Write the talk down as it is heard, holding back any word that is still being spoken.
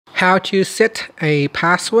how to set a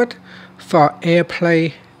password for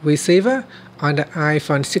AirPlay Receiver on the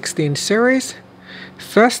iPhone 16 series.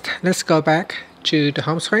 First, let's go back to the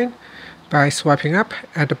home screen by swiping up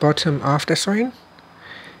at the bottom of the screen.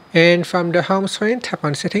 And from the home screen, tap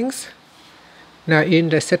on Settings. Now in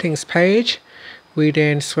the Settings page, we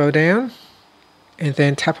then scroll down and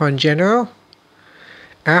then tap on General.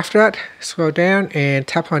 After that, scroll down and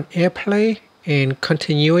tap on AirPlay and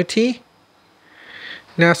Continuity.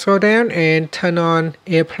 Now scroll down and turn on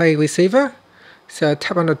AirPlay Receiver. So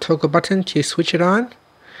tap on the toggle button to switch it on.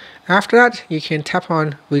 After that, you can tap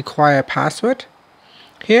on Require Password.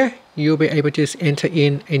 Here, you'll be able to enter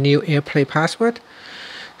in a new AirPlay password.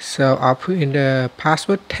 So I'll put in the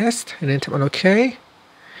password test and then tap on OK.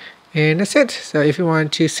 And that's it. So if you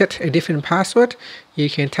want to set a different password, you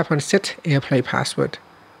can tap on Set AirPlay Password.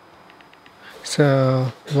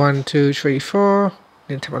 So 1, 2, 3, 4,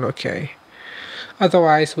 then tap on OK.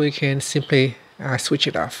 Otherwise, we can simply switch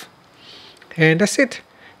it off. And that's it.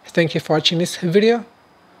 Thank you for watching this video.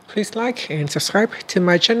 Please like and subscribe to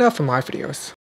my channel for more videos.